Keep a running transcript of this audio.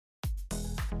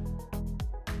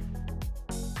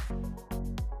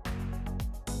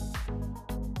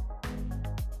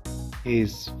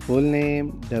His full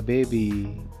name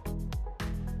DaBaby.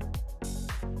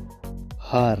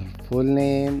 Her full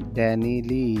name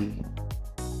daniLeigh.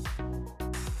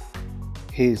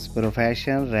 His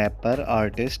profession rapper,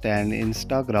 artist and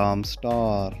Instagram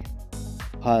star.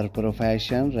 Her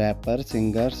profession rapper,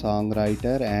 singer,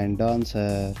 songwriter and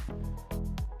dancer.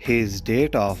 His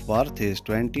date of birth is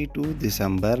 22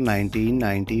 December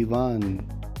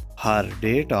 1991. Her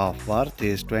date of birth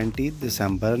is 20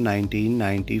 December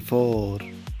 1994.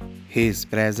 His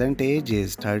present age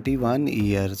is 31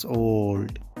 years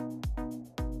old.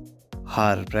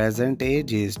 Her present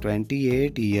age is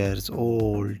 28 years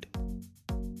old.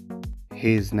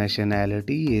 His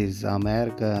nationality is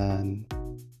American.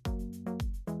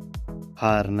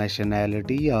 Her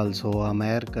nationality also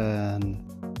American.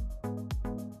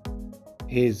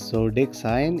 His zodiac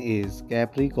sign is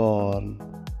Capricorn.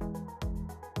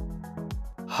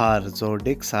 Her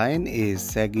zodiac sign is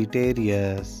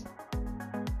Sagittarius.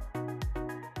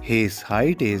 His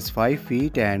height is 5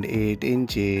 feet and 8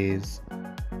 inches.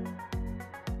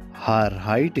 Her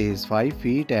height is 5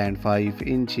 feet and 5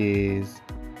 inches.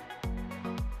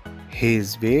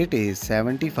 His weight is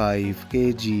 75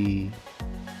 kg.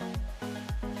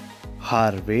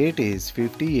 Her weight is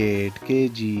 58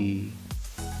 kg.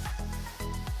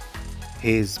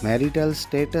 His marital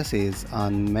status is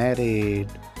unmarried.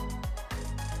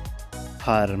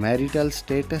 Her marital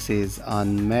status is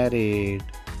unmarried.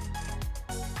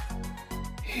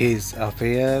 His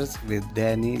affairs with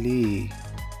daniLeigh.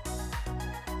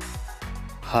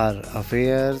 Her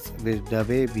affairs with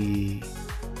DaBaby.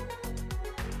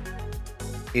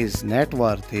 His net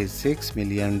worth is $6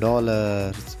 million.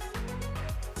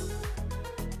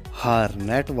 Her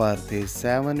net worth is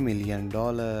 $7 million.